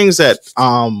 one of the things that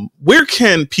where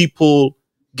can people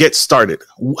get started?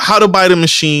 How to buy the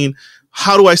machine?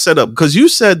 How do I set up? Because you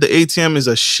said the ATM is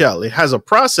a shell. It has a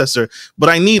processor, but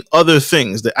I need other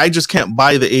things that I just can't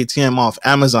buy the ATM off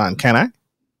Amazon, can I?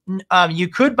 You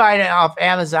could buy it off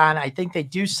Amazon. I think they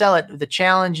do sell it. The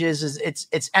challenge is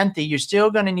it's empty. You're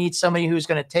still going to need somebody who's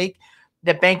going to take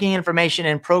the banking information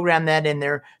and program that in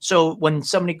there. So when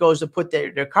somebody goes to put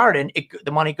their card in,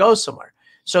 the money goes somewhere.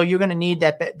 So you're going to need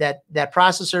that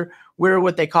processor. We're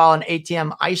what they call an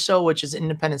ATM ISO, which is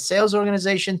independent sales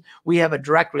organization. We have a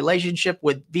direct relationship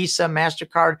with Visa,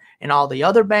 MasterCard, and all the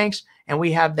other banks. And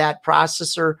we have that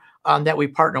processor that we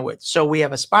partner with. So we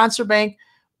have a sponsor bank.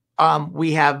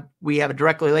 We have a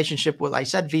direct relationship with, like I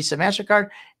said, Visa, MasterCard,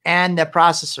 and the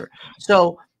processor.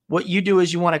 So what you do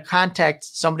is you want to contact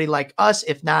somebody like us.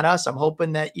 If not us, I'm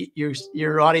hoping that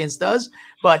your audience does,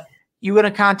 but you're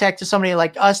going to contact somebody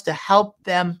like us to help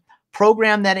them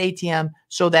program that ATM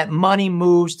so that money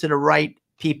moves to the right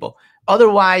people.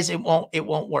 Otherwise, it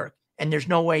won't work. And there's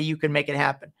no way you can make it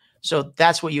happen. So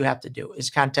that's what you have to do, is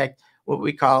contact what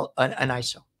we call an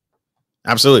ISO.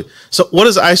 Absolutely. So what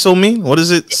does ISO mean? What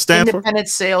does it stand for? Independent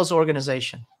Sales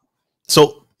Organization.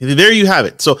 So there you have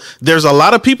it. So there's a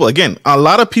lot of people, again, a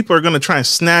lot of people are going to try and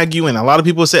snag you in. A lot of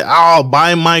people say, I'll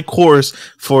buy my course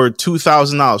for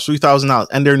 $2,000, $3,000.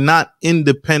 And they're not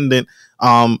independent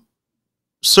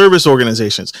service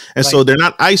organizations. And so they're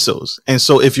not ISOs. And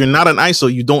so if you're not an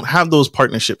ISO, you don't have those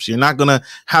partnerships. You're not going to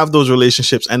have those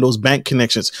relationships and those bank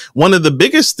connections. One of the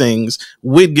biggest things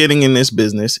with getting in this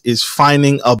business is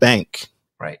finding a bank.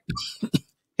 Right.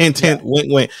 Intent,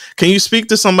 wink. Can you speak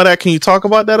to some of that? Can you talk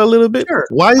about that a little bit? Sure.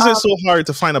 Why is it so hard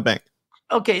to find a bank?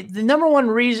 Okay, the number one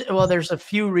reason, well, there's a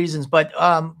few reasons, but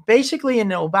basically in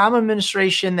the Obama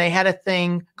administration, they had a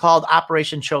thing called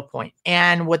Operation Choke Point.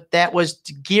 And what that was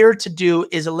geared to do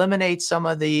is eliminate some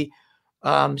of the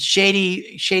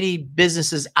shady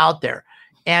businesses out there,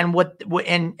 and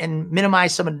and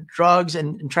minimize some of the drugs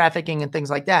and trafficking and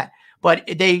things like that. But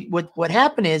what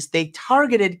happened is they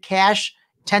targeted cash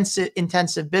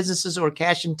intensive businesses or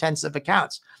cash intensive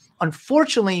accounts.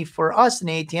 Unfortunately for us in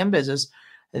the ATM business,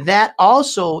 that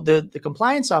also the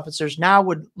compliance officers now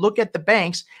would look at the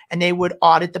banks and they would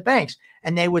audit the banks,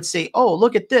 and they would say, oh,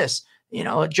 look at this,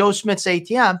 Joe Smith's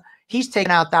ATM, he's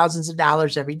taking out thousands of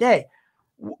dollars every day.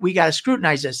 We got to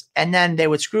scrutinize this. And then they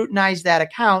would scrutinize that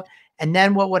account. And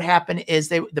then what would happen is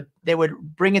they would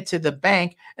bring it to the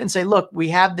bank and say, look, we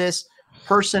have this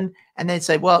person. And they'd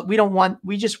say, well,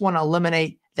 we just want to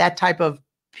eliminate that type of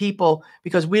people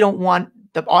because we don't want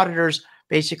the auditors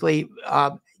basically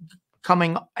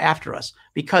coming after us,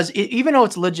 because even though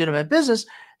it's legitimate business,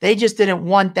 they just didn't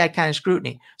want that kind of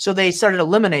scrutiny. So they started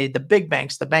eliminating the big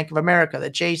banks, the Bank of America,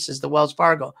 the Chases, the Wells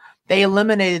Fargo. They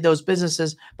eliminated those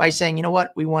businesses by saying, you know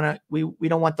what, we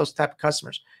don't want those type of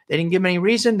customers. They didn't give them any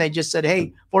reason. They just said,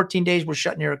 hey, 14 days, we're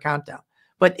shutting your account down.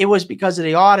 But it was because of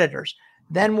the auditors.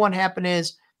 Then what happened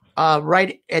is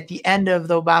right at the end of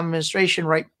the Obama administration,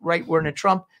 right we're in a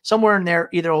Trump, somewhere in there,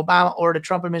 either Obama or the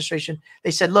Trump administration,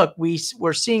 they said, look,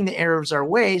 we're seeing the errors of our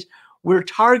ways. We're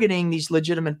targeting these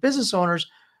legitimate business owners,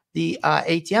 the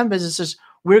ATM businesses.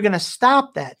 We're going to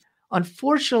stop that.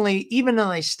 Unfortunately, even though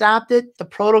they stopped it, the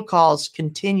protocols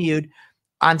continued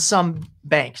on some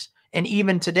banks. And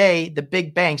even today, the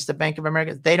big banks, the Bank of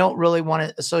America, they don't really want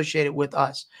to associate it with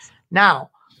us.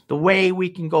 Now, the way we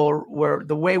can go,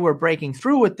 the way we're breaking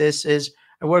through with this is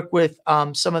I work with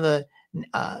some of the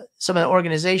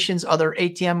organizations, other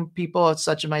ATM people,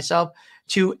 such as myself,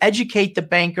 to educate the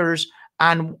bankers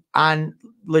on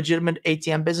legitimate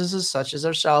ATM businesses, such as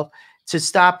ourselves, to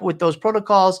stop with those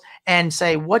protocols and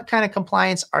say, what kind of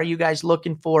compliance are you guys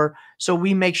looking for? So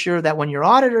we make sure that when your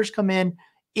auditors come in,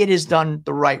 it is done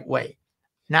the right way.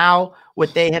 Now,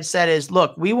 what they have said is,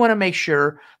 look, we want to make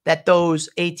sure that those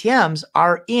ATMs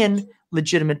are in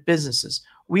legitimate businesses.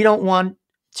 We don't want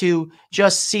to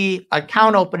just see an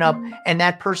account open up and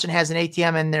that person has an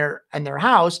ATM in their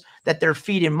house that they're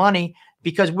feeding money,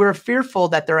 because we're fearful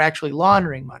that they're actually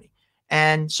laundering money.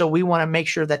 And so we want to make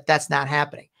sure that that's not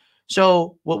happening.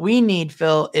 So what we need,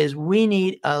 Phil, is we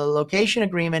need a location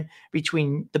agreement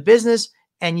between the business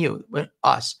and you,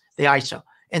 us, the ISO.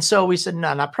 And so we said,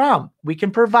 no, not a problem. We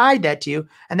can provide that to you.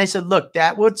 And they said, look,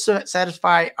 that would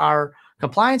satisfy our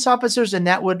compliance officers, and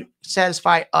that would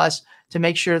satisfy us to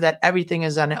make sure that everything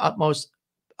is on the utmost,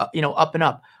 up and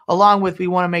up. Along with, we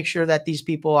want to make sure that these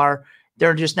people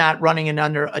they're just not running it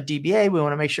under a DBA. We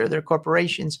want to make sure they're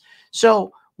corporations.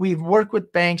 So we've worked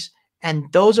with banks,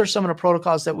 and those are some of the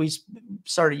protocols that we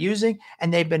started using,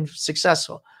 and they've been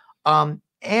successful.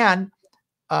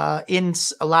 in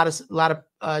a lot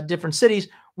of different cities,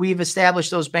 we've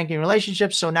established those banking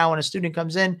relationships. So now when a student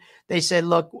comes in, they say,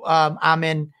 look, I'm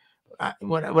in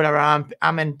whatever,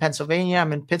 I'm in Pennsylvania,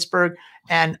 I'm in Pittsburgh,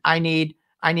 and I need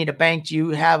a bank. Do you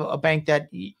have a bank that,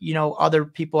 you know, other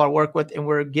people I work with? And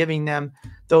we're giving them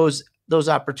those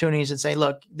opportunities and say,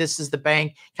 look, this is the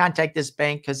bank, contact this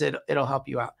bank because it'll help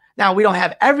you out. Now, we don't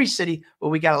have every city, but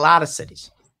we got a lot of cities.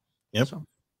 Yep.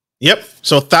 Yep.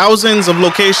 So thousands of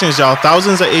locations, y'all,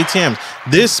 thousands of ATMs.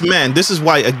 This is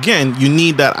why, again, you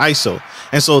need that ISO.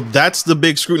 And so that's the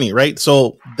big scrutiny, right?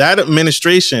 So that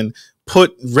administration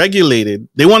regulated,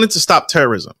 they wanted to stop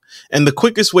terrorism. And the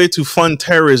quickest way to fund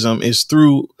terrorism is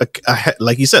through,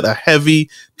 like you said, a heavy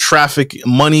traffic,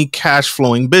 money, cash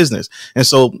flowing business. And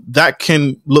so that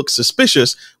can look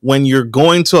suspicious when you're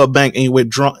going to a bank and you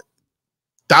withdraw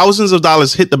thousands of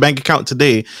dollars hit the bank account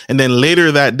today, and then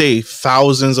later that day,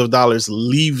 thousands of dollars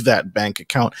leave that bank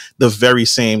account the very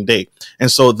same day. And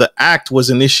so the act was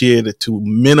initiated to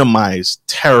minimize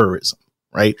terrorism,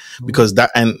 right? Because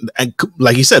that, and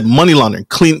like you said, money laundering,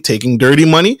 taking dirty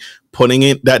money, putting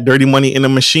that dirty money in a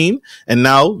machine, and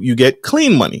now you get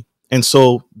clean money. And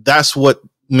so that's what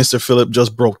Mr. Philip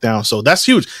just broke down. So that's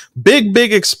huge. Big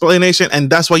explanation. And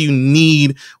that's why you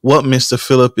need what Mr.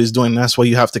 Philip is doing. That's why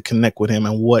you have to connect with him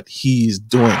and what he's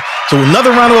doing. So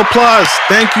another round of applause.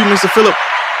 Thank you, Mr. Philip.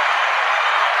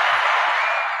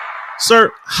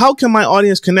 Sir, how can my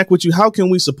audience connect with you? How can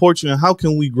we support you? And how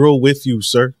can we grow with you,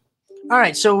 sir? All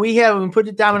right. So we put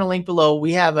it down in a link below.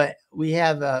 We have a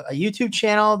YouTube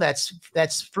channel that's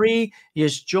free. You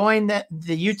just join the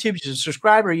YouTube, just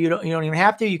subscribe, or you don't even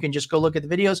have to. You can just go look at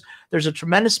the videos. There's a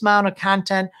tremendous amount of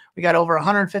content. We got over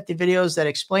 150 videos that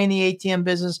explain the ATM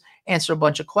business, answer a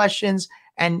bunch of questions,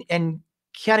 and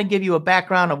kind of give you a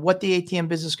background of what the ATM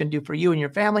business can do for you and your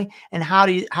family, and how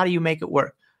do you make it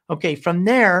work. Okay, from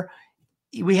there,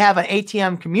 we have an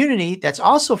ATM community that's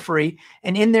also free.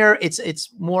 And in there, it's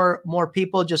more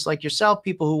people just like yourself,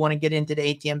 people who want to get into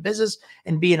the ATM business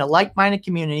and be in a like-minded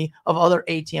community of other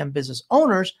ATM business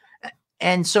owners.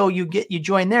 And so you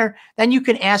join there, then you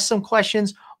can ask some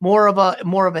questions, more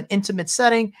of an intimate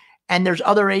setting. And there's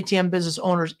other ATM business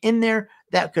owners in there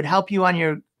that could help you on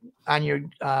your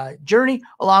journey,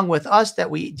 along with us,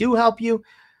 that we do help you.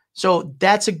 So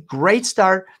that's a great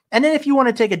start. And then if you want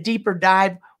to take a deeper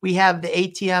dive, we have the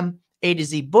ATM A to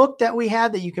Z book that we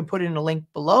have that you can put in a link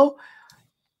below.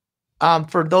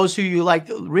 For those who you like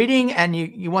reading and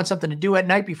you want something to do at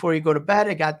night before you go to bed,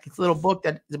 I got this little book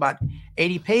that is about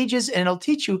 80 pages, and it'll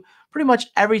teach you pretty much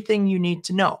everything you need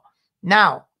to know.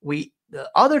 Now, the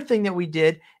other thing that we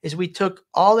did is we took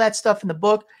all that stuff in the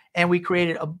book and we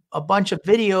created a bunch of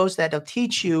videos that'll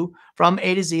teach you from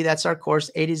A to Z. That's our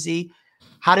course, A to Z,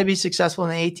 how to be successful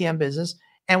in the ATM business.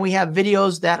 And we have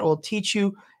videos that will teach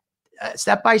you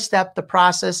step by step the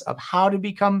process of how to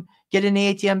get in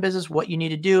the ATM business, what you need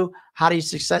to do, how do you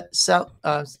set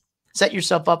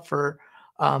yourself up for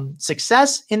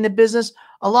success in the business,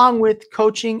 along with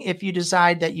coaching if you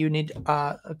decide that you need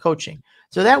coaching.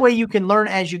 So that way you can learn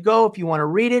as you go. If you want to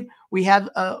read it, we have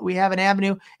an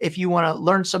avenue. If you want to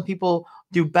learn, some people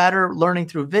do better learning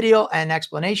through video and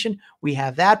explanation, we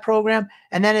have that program.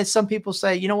 And then some people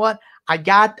say, you know what, I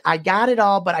got it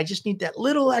all, but I just need that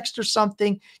little extra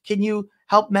something. Can you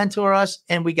help mentor us?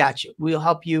 And we got you. We'll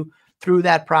help you through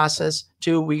that process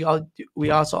too. We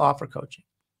also offer coaching.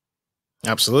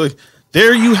 Absolutely.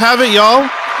 There you have it, y'all.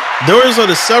 Those are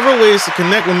the several ways to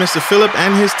connect with Mr. Philip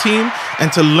and his team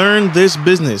and to learn this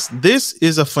business. This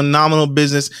is a phenomenal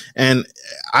business, and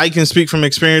I can speak from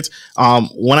experience.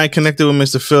 When I connected with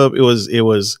Mr. Philip, I was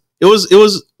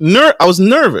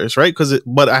nervous, right?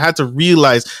 But I had to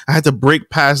realize, I had to break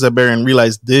past that barrier and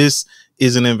realize this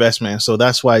is an investment. So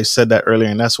that's why I said that earlier,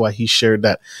 and that's why he shared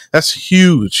that. That's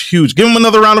huge, huge. Give him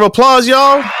another round of applause,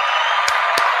 y'all.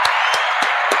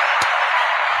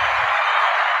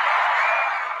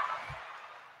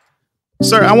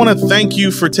 Sir, I want to thank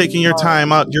you for taking your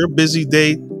time out, your busy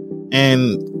day,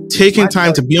 and taking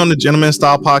time to be on the Gentleman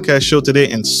Style Podcast show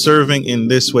today and serving in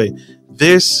this way.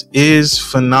 This is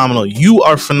phenomenal. You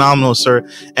are phenomenal, sir.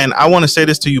 And I want to say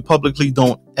this to you publicly.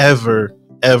 Don't ever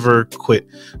quit,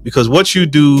 because what you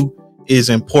do is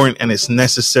important and it's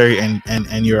necessary,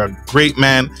 and you're a great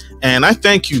man. And I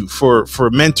thank you for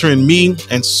mentoring me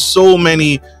and so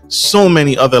many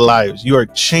other lives. You are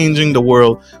changing the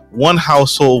world, one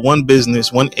household, one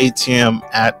business, one ATM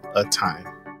at a time.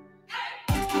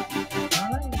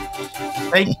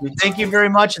 Thank you very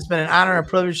much. It's been an honor and a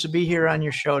privilege to be here on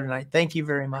your show tonight. Thank you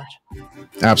very much.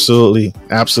 Absolutely.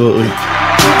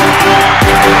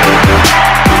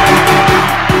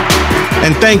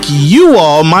 And thank you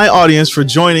all, my audience, for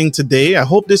joining today. I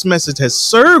hope this message has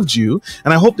served you,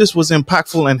 and I hope this was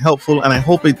impactful and helpful, and I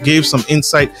hope it gave some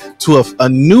insight to a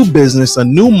new business, a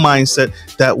new mindset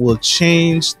that will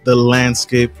change the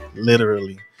landscape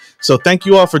literally. So thank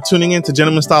you all for tuning in to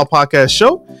Gentleman Style Podcast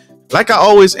Show. Like I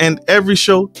always end every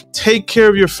show, take care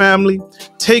of your family,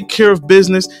 take care of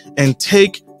business, and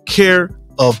take care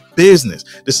of business.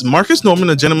 This is Marcus Norman,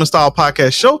 the Gentleman Style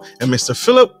Podcast Show, and Mr.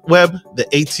 Philip Webb, the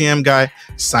ATM guy,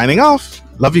 signing off.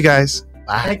 Love you guys.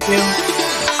 Bye. Thank you.